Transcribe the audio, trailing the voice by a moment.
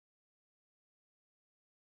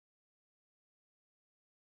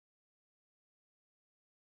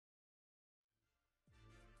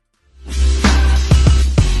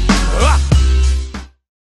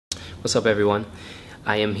What's up, everyone?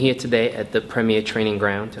 I am here today at the Premier Training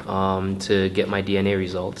Ground to get my DNA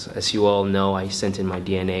results. As you all know, I sent in my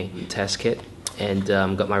DNA test kit and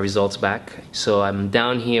got my results back. So I'm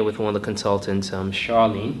down here with one of the consultants,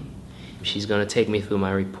 Charlene. She's going to take me through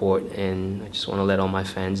my report, and I just want to let all my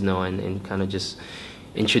fans know and kind of just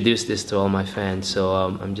introduce this to all my fans. So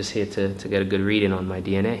I'm just here to get a good reading on my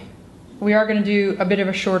DNA. We are going to do a bit of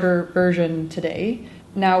a shorter version today.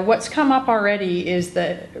 Now, what's come up already is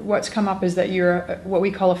that you're what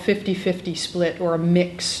we call a 50-50 split, or a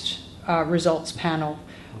mixed results panel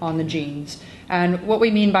on the genes. And what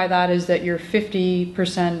we mean by that is that you're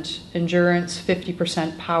 50% endurance,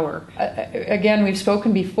 50% power. Again, we've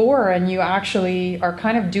spoken before, and you actually are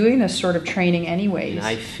kind of doing this sort of training anyways. And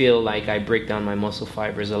I feel like I break down my muscle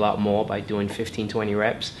fibers a lot more by doing 15-20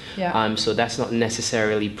 reps. Yeah. So that's not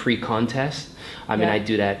necessarily pre-contest. I mean, I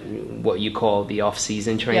do that, what you call the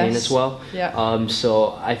off-season training as well. Yeah.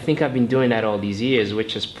 So I think I've been doing that all these years,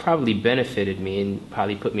 which has probably benefited me and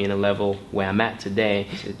probably put me in a level where I'm at today.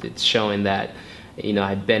 It's showing that, you know,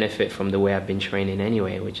 I benefit from the way I've been training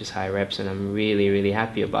anyway, which is high reps, and I'm really, really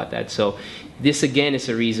happy about that. So this, again, is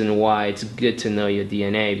a reason why it's good to know your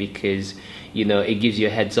DNA, because, you know, it gives you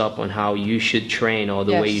a heads up on how you should train, or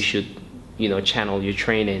the way you should, you know, channel your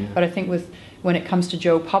training. But I think when it comes to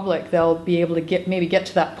Joe Public, they'll be able to maybe get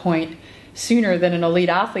to that point sooner than an elite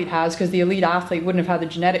athlete has, because the elite athlete wouldn't have had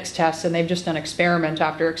the genetics test, and they've just done experiment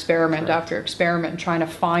after experiment after experiment, trying to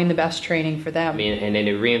find the best training for them. I mean, and then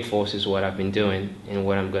it reinforces what I've been doing and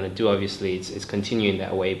what I'm going to do. Obviously, it's continuing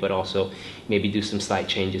that way, but also maybe do some slight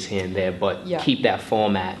changes here and there, but keep that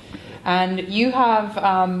format. And you have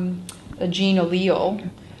a gene allele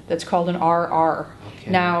that's called an RR.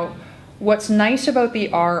 Okay. Now, what's nice about the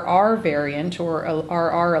RR variant, or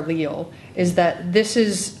RR allele, is that this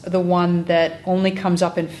is the one that only comes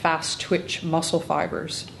up in fast twitch muscle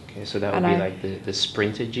fibers. Okay, so that would be like the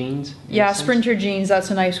sprinter genes? Yeah, sprinter genes, that's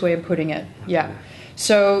a nice way of putting it. Okay. Yeah.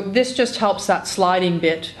 So this just helps that sliding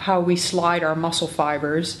bit, how we slide our muscle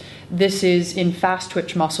fibers. This is, in fast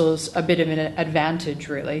twitch muscles, a bit of an advantage,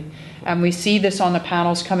 really. And we see this on the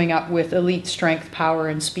panels coming up with elite strength, power,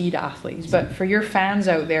 and speed athletes. But for your fans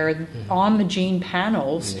out there, on the gene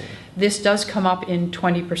panels, this does come up in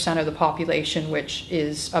 20% of the population, which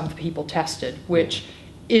is of the people tested, which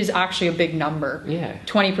is actually a big number.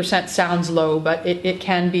 20% sounds low, but it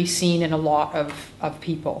can be seen in a lot of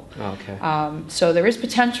people. Okay. So there is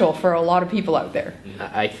potential for a lot of people out there.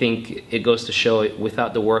 I think it goes to show,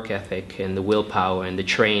 without the work ethic and the willpower and the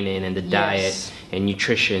training and the diet and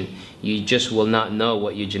nutrition, you just will not know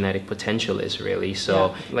what your genetic potential is, really.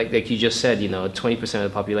 So like you just said, you know, 20% of the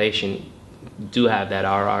population do have that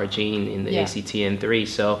RR gene in the ACTN3.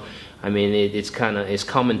 So I mean, it's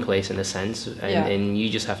commonplace in a sense, and you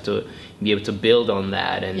just have to be able to build on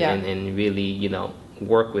that and really, you know,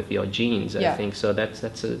 work with your genes. I think so.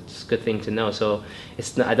 That's a good thing to know. So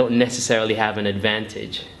I don't necessarily have an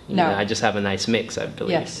advantage. You know, I just have a nice mix, I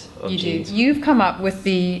believe. Yes, of you genes. do. You've come up with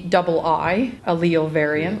the double I allele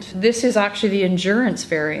variant. Yeah. This is actually the endurance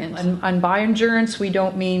variant, and by endurance we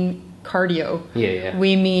don't mean cardio.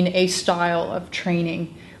 We mean a style of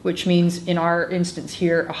training, which means, in our instance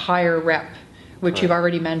here, a higher rep, which you've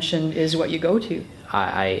already mentioned is what you go to.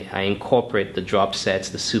 I incorporate the drop sets,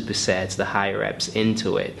 the supersets, the high reps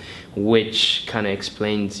into it, which kind of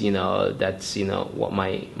explains, you know, that's, you know, what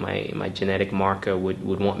my genetic marker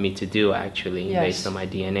would want me to do, actually, based on my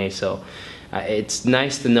DNA. So it's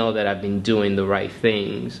nice to know that I've been doing the right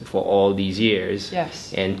things for all these years.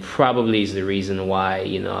 And probably is the reason why,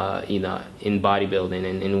 you know, in bodybuilding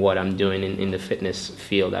and in what I'm doing in the fitness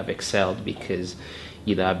field, I've excelled, because,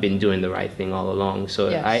 you know, I've been doing the right thing all along. So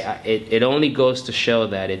it only goes to show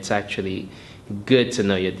that it's actually good to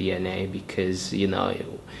know your DNA, because, you know,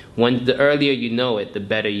 the earlier you know it, the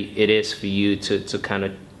better it is for you to kind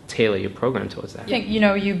of tailor your program towards that. I think, you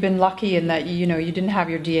know, you've been lucky in that, you know, you didn't have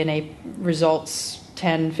your DNA results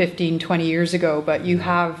 10, 15, 20 years ago, but you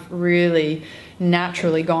have really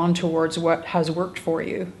naturally gone towards what has worked for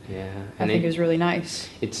you. I think is really nice.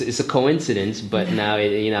 It's a coincidence, but now,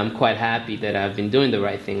 you know, I'm quite happy that I've been doing the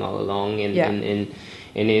right thing all along, and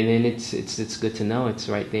it's good to know it's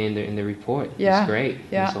right there in the report. It's great.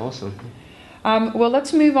 It's awesome. Well,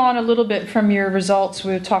 let's move on a little bit from your results.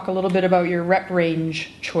 We'll talk a little bit about your rep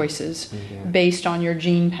range choices based on your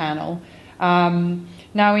gene panel.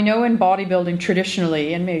 Now, we know in bodybuilding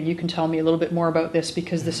traditionally, and maybe you can tell me a little bit more about this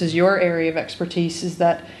because this is your area of expertise, is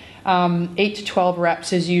that 8 to 12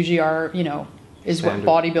 reps is usually our, you know, is standard.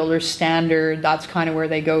 What bodybuilders standard. That's kind of where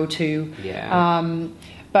they go to.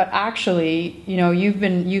 But actually, you know,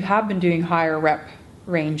 you have been doing higher rep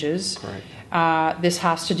ranges. Correct. This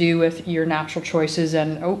has to do with your natural choices,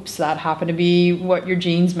 and oops, that happened to be what your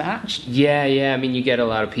genes matched. Yeah. I mean, you get a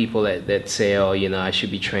lot of people that say, oh, I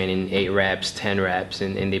should be training 8 reps, 10 reps,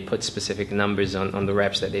 and they put specific numbers on the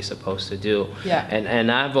reps that they're supposed to do. Yeah.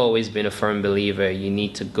 And I've always been a firm believer, you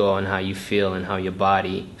need to go on how you feel and how your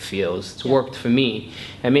body feels. It's worked for me.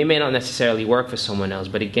 I mean, it may not necessarily work for someone else,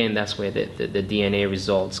 but again, that's where the DNA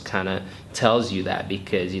results kind of tells you that,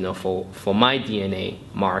 because for my DNA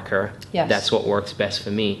marker, that's what works best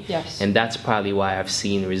for me. Yes. And that's probably why I've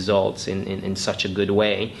seen results in such a good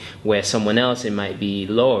way, where someone else, it might be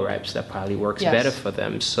lower reps that probably works better for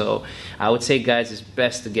them. So I would say, guys, it's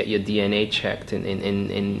best to get your DNA checked, and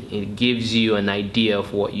it gives you an idea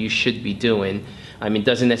of what you should be doing. I mean, it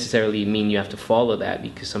doesn't necessarily mean you have to follow that,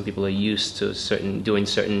 because some people are used to doing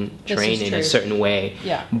certain training a certain way.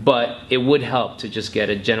 Yeah. But it would help to just get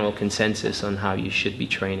a general consensus on how you should be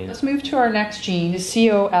training. Let's move to our next gene,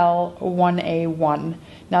 COL1A1.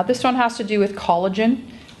 Now, this one has to do with collagen,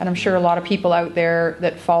 and I'm sure a lot of people out there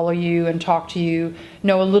that follow you and talk to you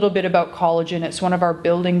know a little bit about collagen. It's one of our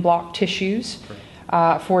building block tissues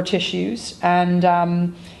for tissues,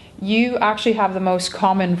 and you actually have the most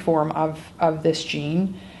common form of this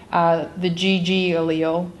gene, the GG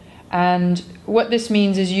allele. And what this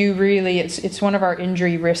means is it's one of our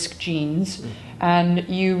injury risk genes, and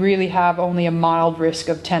you really have only a mild risk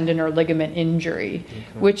of tendon or ligament injury,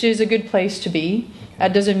 which is a good place to be.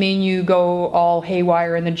 That doesn't mean you go all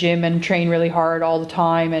haywire in the gym and train really hard all the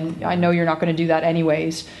time, and I know you're not going to do that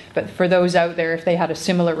anyways, but for those out there, if they had a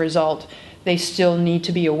similar result, they still need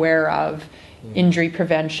to be aware of injury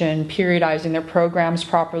prevention, periodizing their programs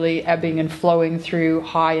properly, ebbing and flowing through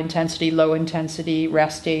high intensity, low intensity,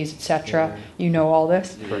 rest days, etc. You know all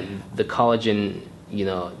this. The collagen,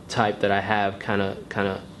 type that I have kind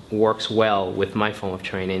of works well with my form of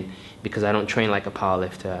training, because I don't train like a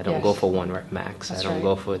powerlifter. I don't go for 1 rep max. I don't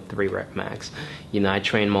go for 3 rep max. I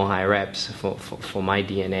train more high reps for my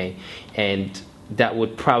DNA, and that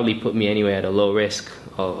would probably put me anywhere at a low risk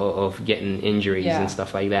of getting injuries and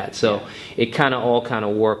stuff like that. So it kind of all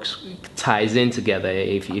ties in together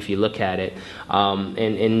if you look at it.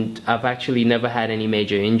 And I've actually never had any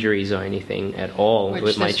major injuries or anything at all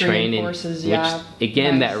with my training. Which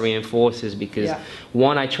again, that reinforces, because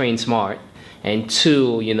 1, I train smart, and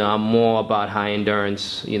 2, I'm more about high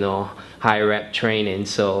endurance, high rep training.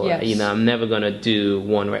 So I'm never gonna do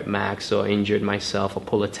 1 rep max or injured myself or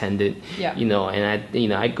pull a tendon. And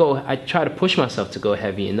I try to push myself to go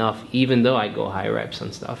heavy enough, even though I go high reps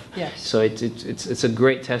and stuff. So it's a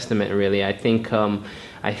great testament, really. I think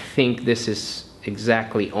this is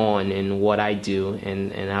exactly on in what I do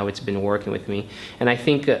and how it's been working with me. And I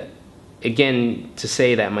think again, to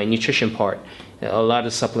say that my nutrition part, a lot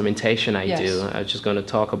of supplementation I do, I was just going to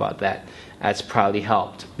talk about that. That's probably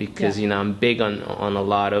helped, because I'm big on a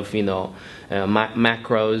lot of macros,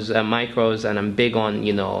 micros, and I'm big on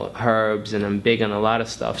herbs, and I'm big on a lot of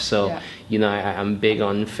stuff. So I'm big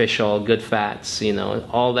on fish oil, good fats,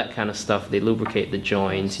 all that kind of stuff. They lubricate the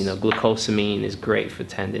joints. Glucosamine is great for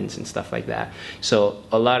tendons and stuff like that. So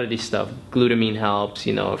a lot of this stuff, glutamine helps,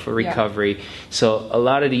 for recovery. So a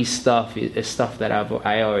lot of these stuff is stuff that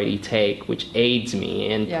I already take, which aids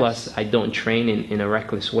me, and plus I don't train in a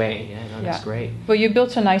reckless way. That's great. Well, you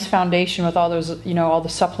built a nice foundation with all those, all the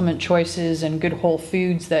supplement choices and good whole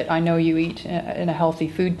foods that I know you eat in a healthy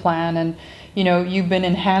food plan, and you've been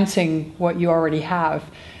enhancing what you already have.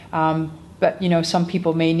 But some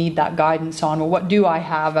people may need that guidance on, well, what do I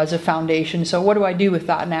have as a foundation? So what do I do with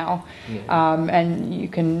that now? And you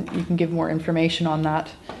can give more information on that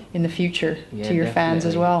in the future to your fans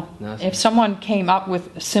as well. If someone came up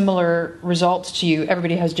with similar results to you,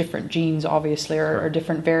 everybody has different genes, obviously, or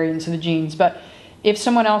different variants of the genes. But if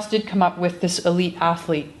someone else did come up with this elite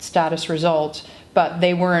athlete status result, but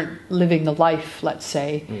they weren't living the life, let's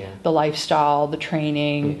say, the lifestyle, the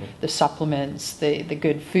training, the supplements, the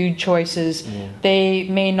good food choices, they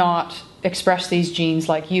may not express these genes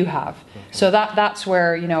like you have. So that's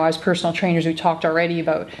where, as personal trainers, we talked already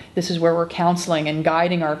about, this is where we're counseling and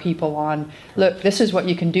guiding our people on, look, this is what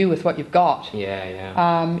you can do with what you've got.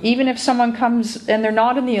 Even if someone comes and they're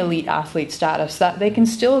not in the elite athlete status, that they can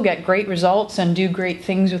still get great results and do great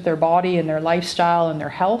things with their body and their lifestyle and their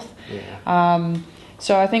health.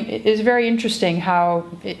 So I think it is very interesting how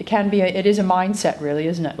it can be, it is a mindset, really,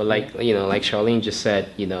 isn't it? But like Charlene just said,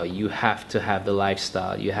 you have to have the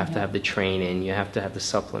lifestyle, you have to have the training, you have to have the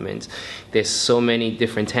supplements. There's so many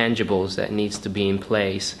different tangibles that needs to be in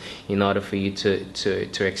place in order for you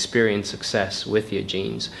to experience success with your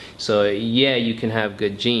genes. So you can have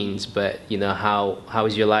good genes, but how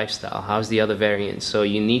is your lifestyle? How's the other variants? So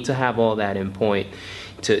you need to have all that in point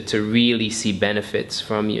to really see benefits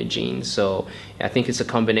from your genes. So I think it's a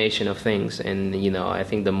combination of things, and I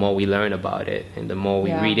think the more we learn about it and the more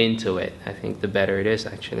we read into it, I think the better it is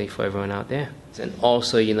actually for everyone out there. And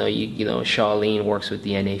also, Charlene works with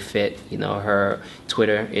Dnafit. Her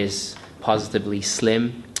Twitter is Positively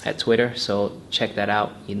Slim at Twitter, so check that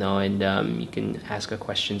out, and you can ask her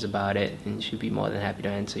questions about it, and she'll be more than happy to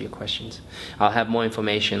answer your questions. I'll have more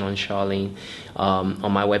information on Charlene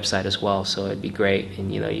on my website as well, so it'd be great.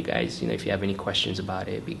 And you guys, if you have any questions about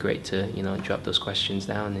it, it'd be great to drop those questions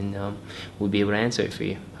down, and we'll be able to answer it for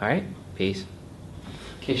you. All right, peace.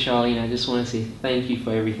 Okay, Charlene, I just want to say thank you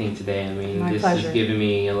for everything today. I mean, this has given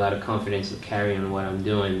me a lot of confidence to carry on what I'm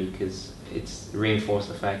doing, because it's reinforced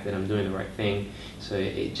the fact that I'm doing the right thing. So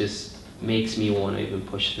it just makes me want to even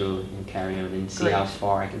push through and carry on and see how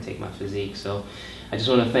far I can take my physique. So I just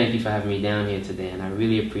want to thank you for having me down here today, and I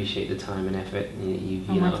really appreciate the time and effort.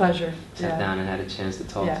 My pleasure. Sat down and had a chance to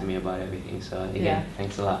talk to me about everything. So again,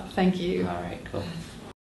 thanks a lot. Thank you. All right, cool.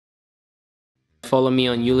 Follow me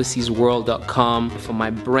on ulyssesworld.com for my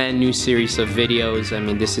brand new series of videos. I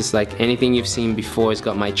mean, this is like anything you've seen before. It's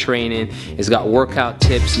got my training, it's got workout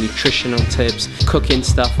tips, nutritional tips, cooking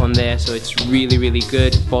stuff on there, so it's really, really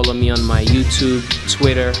good. Follow me on my YouTube,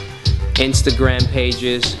 Twitter, Instagram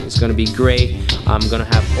pages. It's going to be great. I'm going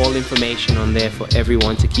to have all information on there for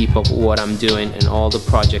everyone to keep up with what I'm doing and all the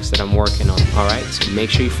projects that I'm working on. Alright, so make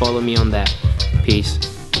sure you follow me on that. Peace.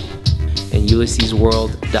 And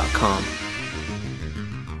ulyssesworld.com.